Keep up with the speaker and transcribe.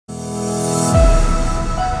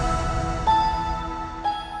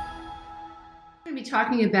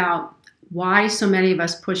talking about why so many of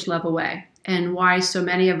us push love away and why so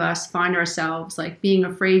many of us find ourselves like being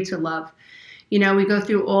afraid to love. You know, we go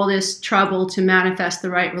through all this trouble to manifest the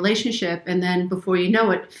right relationship, and then before you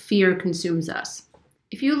know it, fear consumes us.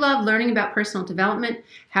 If you love learning about personal development,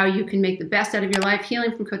 how you can make the best out of your life,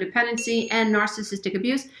 healing from codependency and narcissistic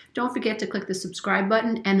abuse, don't forget to click the subscribe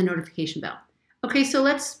button and the notification bell. Okay, so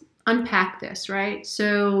let's unpack this, right?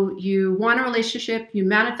 So you want a relationship, you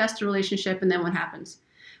manifest a relationship, and then what happens?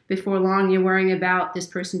 Before long, you're worrying about this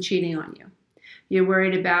person cheating on you. You're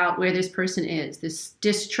worried about where this person is. This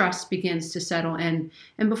distrust begins to settle in.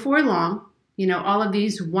 And before long, you know, all of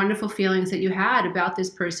these wonderful feelings that you had about this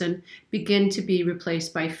person begin to be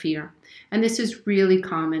replaced by fear. And this is really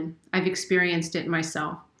common. I've experienced it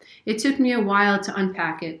myself. It took me a while to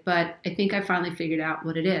unpack it, but I think I finally figured out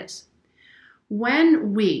what it is.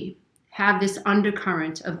 When we have this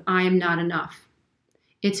undercurrent of I am not enough,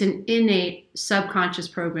 it's an innate subconscious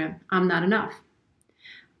program. I'm not enough.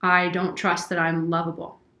 I don't trust that I'm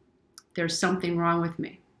lovable. There's something wrong with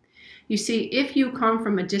me. You see, if you come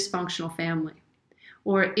from a dysfunctional family,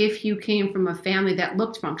 or if you came from a family that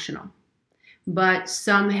looked functional, but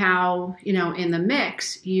somehow, you know, in the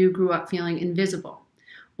mix, you grew up feeling invisible,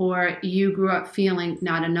 or you grew up feeling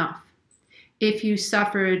not enough. If you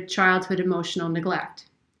suffered childhood emotional neglect,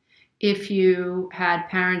 if you had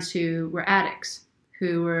parents who were addicts,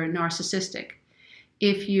 who were narcissistic,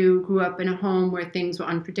 if you grew up in a home where things were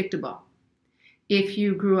unpredictable, if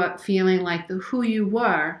you grew up feeling like who you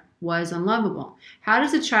were was unlovable. How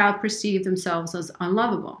does a child perceive themselves as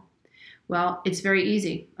unlovable? Well, it's very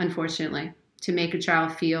easy, unfortunately, to make a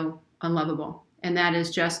child feel unlovable. And that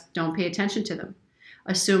is just don't pay attention to them.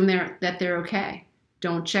 Assume that they're okay.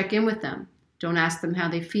 Don't check in with them. Don't ask them how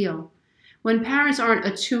they feel. When parents aren't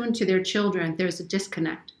attuned to their children, there's a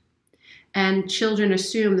disconnect. And children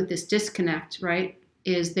assume that this disconnect, right,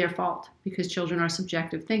 is their fault because children are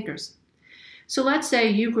subjective thinkers. So let's say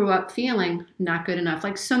you grew up feeling not good enough,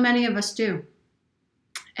 like so many of us do.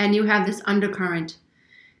 And you have this undercurrent,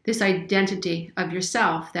 this identity of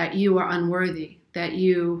yourself that you are unworthy, that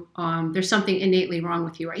you there's something innately wrong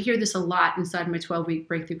with you. I hear this a lot inside my 12-week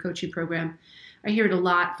breakthrough coaching program. I hear it a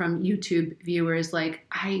lot from YouTube viewers, like,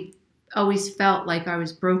 I always felt like I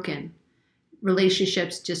was broken.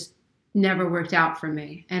 Relationships just never worked out for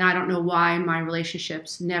me. And I don't know why my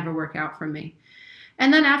relationships never work out for me.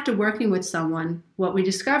 And then after working with someone, what we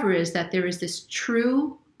discover is that there is this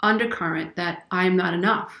true undercurrent that I am not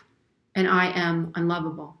enough and I am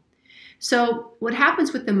unlovable. So what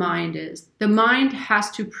happens with the mind is the mind has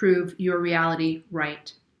to prove your reality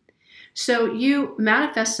right. So you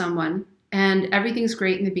manifest someone and everything's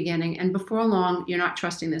great in the beginning, and before long, you're not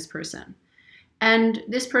trusting this person. And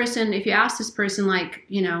this person, if you ask this person, like,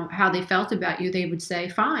 you know, how they felt about you, they would say,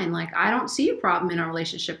 fine, like, I don't see a problem in our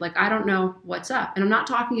relationship. Like, I don't know what's up. And I'm not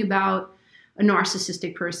talking about a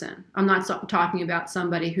narcissistic person. I'm not talking about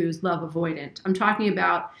somebody who's love avoidant. I'm talking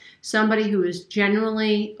about somebody who is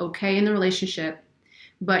generally okay in the relationship,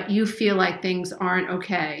 but you feel like things aren't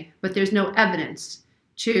okay, but there's no evidence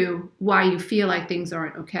to why you feel like things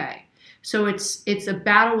aren't okay. So it's a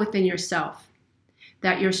battle within yourself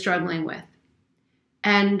that you're struggling with,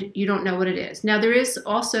 and you don't know what it is. Now, there is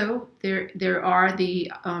also, there are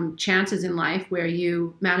the chances in life where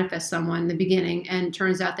you manifest someone in the beginning and it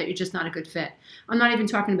turns out that you're just not a good fit. I'm not even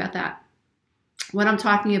talking about that. What I'm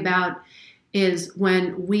talking about is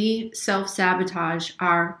when we self-sabotage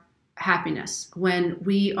our happiness, when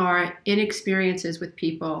we are in experiences with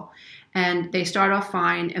people and they start off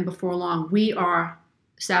fine and before long we are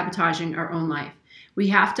sabotaging our own life. We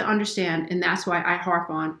have to understand, and that's why I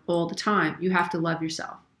harp on all the time, you have to love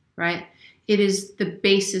yourself, right? It is the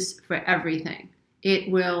basis for everything.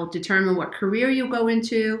 It will determine what career you go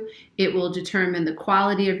into. It will determine the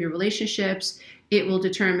quality of your relationships. It will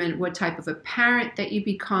determine what type of a parent that you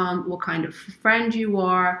become, what kind of friend you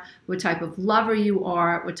are, what type of lover you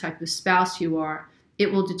are, what type of spouse you are.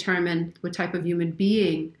 It will determine what type of human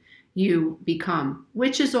being you become,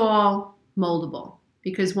 which is all moldable.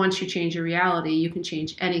 Because once you change your reality, you can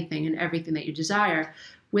change anything and everything that you desire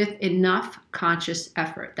with enough conscious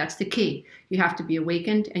effort. That's the key. You have to be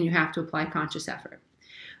awakened and you have to apply conscious effort.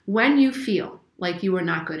 When you feel like you are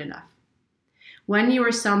not good enough, when you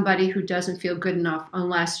are somebody who doesn't feel good enough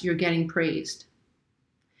unless you're getting praised,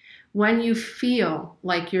 when you feel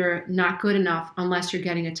like you're not good enough unless you're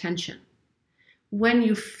getting attention, when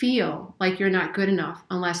you feel like you're not good enough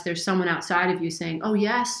unless there's someone outside of you saying, oh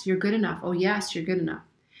yes, you're good enough. Oh yes, you're good enough.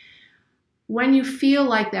 When you feel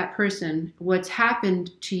like that person, what's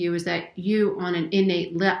happened to you is that you on an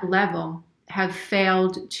innate level have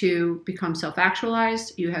failed to become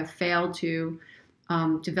self-actualized. You have failed to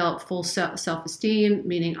develop full self-esteem,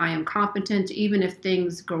 meaning I am competent. Even if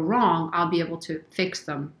things go wrong, I'll be able to fix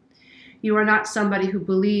them. You are not somebody who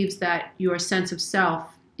believes that your sense of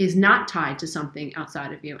self is not tied to something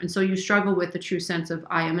outside of you. And so you struggle with the true sense of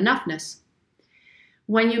I am enoughness.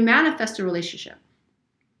 When you manifest a relationship,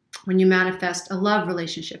 when you manifest a love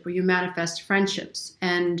relationship, or you manifest friendships,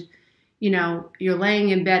 and you're laying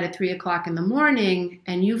in bed at 3 o'clock in the morning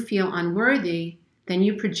and you feel unworthy, then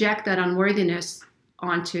you project that unworthiness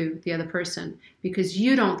onto the other person because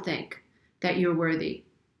you don't think that you're worthy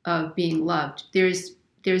of being loved. There's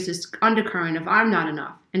this undercurrent of I'm not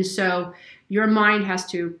enough. And so your mind has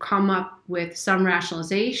to come up with some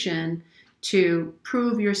rationalization to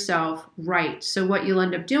prove yourself right. So what you'll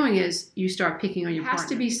end up doing is you start picking on your partner. There has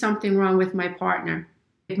to be something wrong with my partner.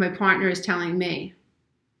 If my partner is telling me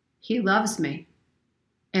he loves me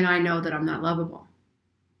and I know that I'm not lovable.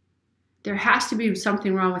 There has to be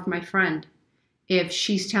something wrong with my friend if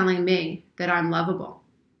she's telling me that I'm lovable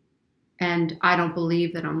and I don't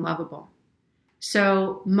believe that I'm lovable.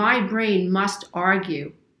 So my brain must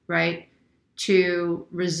argue, right, to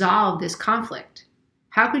resolve this conflict.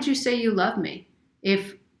 How could you say you love me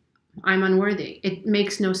if I'm unworthy? It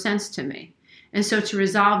makes no sense to me. And so to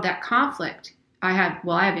resolve that conflict, I have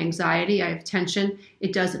anxiety, I have tension.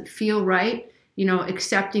 It doesn't feel right.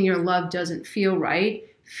 Accepting your love doesn't feel right.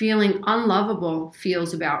 Feeling unlovable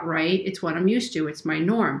feels about right. It's what I'm used to. It's my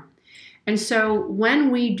norm. And so when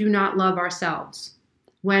we do not love ourselves,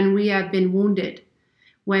 when we have been wounded,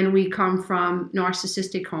 when we come from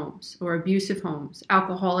narcissistic homes or abusive homes,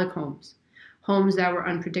 alcoholic homes, homes that were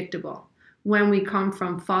unpredictable, when we come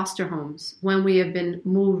from foster homes, when we have been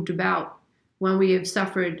moved about, when we have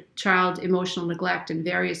suffered child emotional neglect and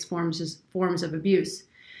various forms of abuse,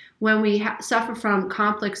 when we suffer from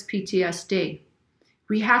complex PTSD,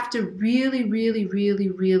 we have to really, really, really,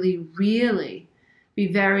 really, really be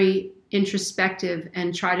very introspective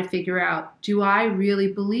and try to figure out, do I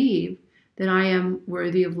really believe that I am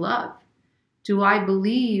worthy of love? Do I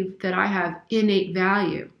believe that I have innate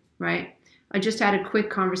value, right? I just had a quick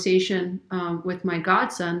conversation with my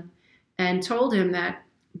godson and told him that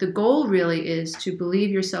the goal really is to believe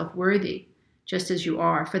yourself worthy just as you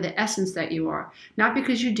are, for the essence that you are. Not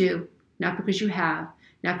because you do, not because you have,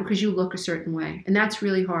 not because you look a certain way. And that's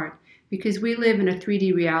really hard because we live in a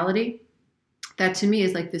 3D reality that to me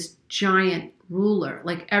is like this giant ruler.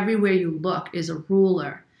 Like everywhere you look is a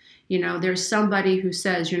ruler. There's somebody who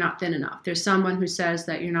says you're not thin enough. There's someone who says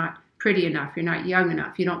that you're not pretty enough, you're not young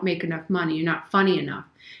enough, you don't make enough money, you're not funny enough,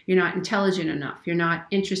 you're not intelligent enough, you're not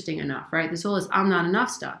interesting enough, right? This whole is I'm not enough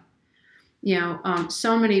stuff.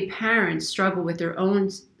 So many parents struggle with their own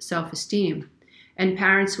self-esteem, and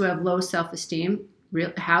parents who have low self-esteem,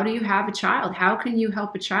 how do you have a child? How can you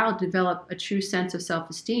help a child develop a true sense of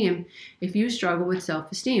self-esteem if you struggle with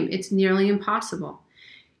self-esteem? It's nearly impossible.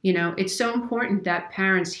 It's so important that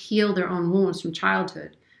parents heal their own wounds from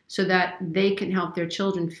childhood so that they can help their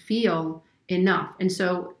children feel enough. And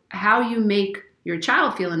so how you make your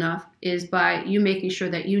child feel enough is by you making sure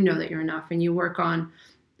that you know that you're enough, and you work on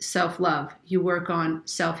self-love, you work on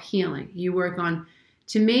self-healing, you work on,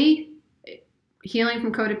 to me, healing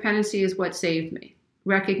from codependency is what saved me.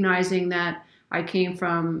 Recognizing that I came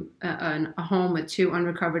from a home with 2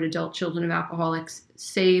 unrecovered adult children of alcoholics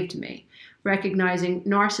saved me. Recognizing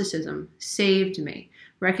narcissism saved me.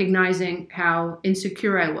 Recognizing how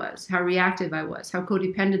insecure I was, how reactive I was, how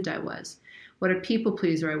codependent I was, what a people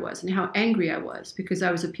pleaser I was, and how angry I was because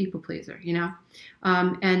I was a people pleaser,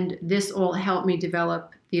 And this all helped me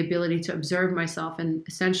develop the ability to observe myself and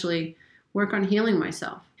essentially work on healing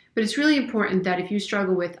myself. But it's really important that if you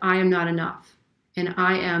struggle with I am not enough and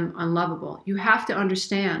I am unlovable, you have to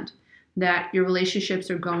understand that your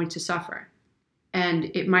relationships are going to suffer.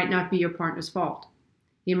 And it might not be your partner's fault.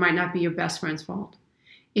 It might not be your best friend's fault.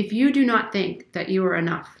 If you do not think that you are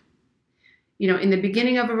enough, in the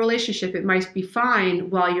beginning of a relationship, it might be fine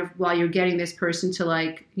while you're getting this person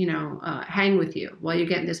to hang with you, while you're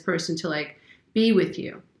getting this person to be with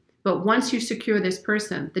you. But once you secure this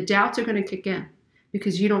person, the doubts are going to kick in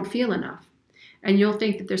because you don't feel enough. And you'll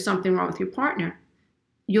think that there's something wrong with your partner.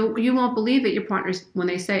 You won't believe that your partners when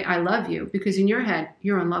they say, I love you, because in your head,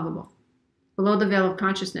 you're unlovable. Below the veil of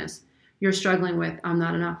consciousness, you're struggling with, I'm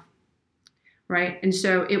not enough, right? And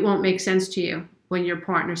so it won't make sense to you when your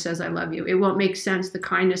partner says, I love you. It won't make sense. The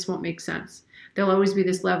kindness won't make sense. There'll always be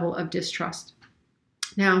this level of distrust.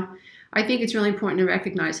 Now, I think it's really important to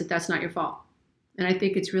recognize that that's not your fault. And I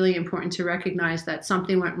think it's really important to recognize that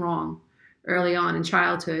something went wrong early on in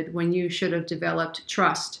childhood when you should have developed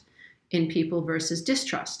trust in people versus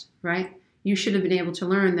distrust, right? You should have been able to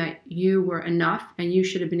learn that you were enough, and you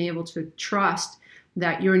should have been able to trust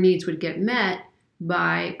that your needs would get met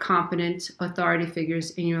by competent authority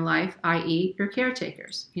figures in your life, i.e. your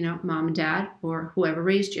caretakers, mom and dad or whoever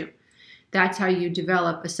raised you. That's how you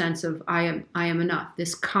develop a sense of I am enough.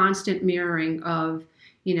 This constant mirroring of,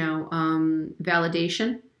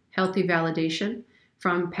 validation, healthy validation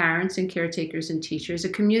from parents and caretakers and teachers, a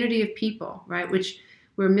community of people, right? Which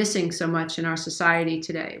we're missing so much in our society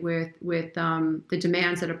today with the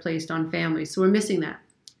demands that are placed on families. So we're missing that.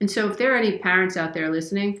 And so if there are any parents out there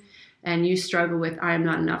listening and you struggle with I am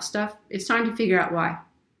not enough stuff, it's time to figure out why.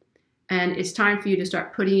 And it's time for you to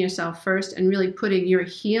start putting yourself first and really putting your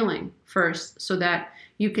healing first so that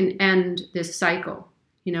you can end this cycle,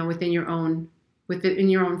 within your own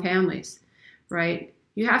families, right?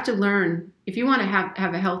 You have to learn, if you want to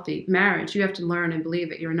have a healthy marriage, you have to learn and believe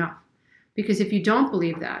that you're enough. Because if you don't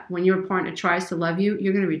believe that, when your partner tries to love you,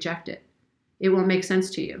 you're going to reject it. It won't make sense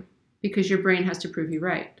to you because your brain has to prove you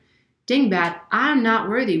right. Dingbat, I'm not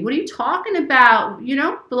worthy. What are you talking about?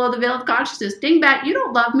 Below the veil of consciousness. Dingbat, you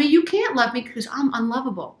don't love me. You can't love me because I'm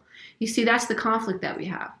unlovable. You see, that's the conflict that we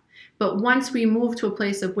have. But once we move to a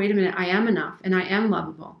place of, wait a minute, I am enough and I am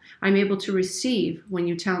lovable, I'm able to receive when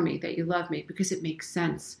you tell me that you love me because it makes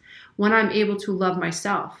sense. When I'm able to love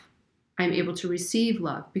myself, I'm able to receive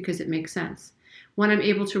love because it makes sense. When I'm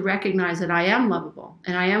able to recognize that I am lovable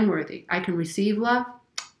and I am worthy, I can receive love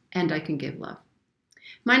and I can give love.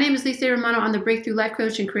 My name is Lisa Romano. I'm the Breakthrough Life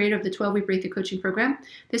Coach and creator of the 12-Week Breakthrough Coaching Program.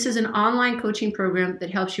 This is an online coaching program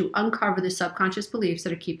that helps you uncover the subconscious beliefs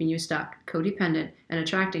that are keeping you stuck, codependent, and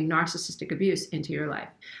attracting narcissistic abuse into your life.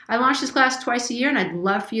 I launch this class twice a year, and I'd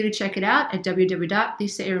love for you to check it out at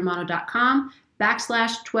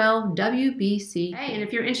www.lisaaromano.com/12WBC. Hey, and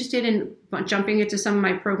if you're interested in jumping into some of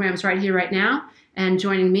my programs right here, right now, and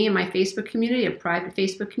joining me in my Facebook community, a private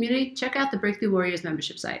Facebook community, check out the Breakthrough Warriors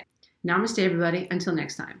membership site. Namaste, everybody. Until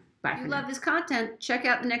next time. Bye. If you love this content, check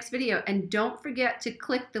out the next video. And don't forget to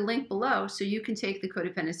click the link below so you can take the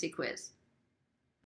codependency quiz.